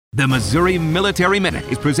The Missouri Military Minute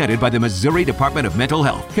is presented by the Missouri Department of Mental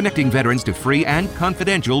Health, connecting veterans to free and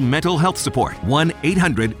confidential mental health support.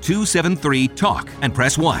 1-800-273-TALK and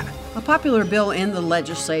press 1. A popular bill in the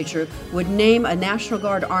legislature would name a National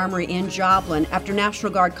Guard armory in Joplin after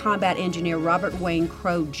National Guard combat engineer Robert Wayne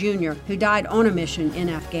Crowe Jr., who died on a mission in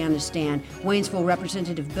Afghanistan. Waynesville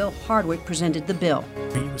Representative Bill Hardwick presented the bill.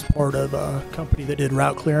 He was part of a company that did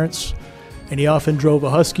route clearance, and he often drove a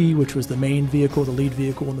Husky, which was the main vehicle, the lead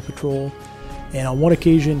vehicle in the patrol. And on one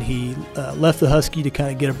occasion, he left the Husky to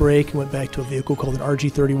kind of get a break and went back to a vehicle called an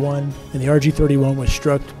RG-31. And the RG-31 was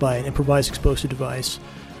struck by an improvised explosive device,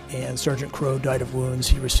 and Sergeant Crowe died of wounds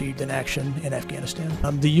he received in action in Afghanistan.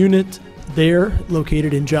 The unit there,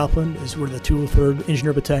 located in Joplin, is where the 203rd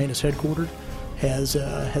Engineer Battalion is headquartered, has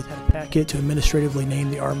had a packet to administratively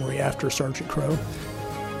name the armory after Sergeant Crowe.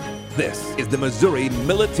 This is the Missouri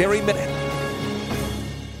Military Minute.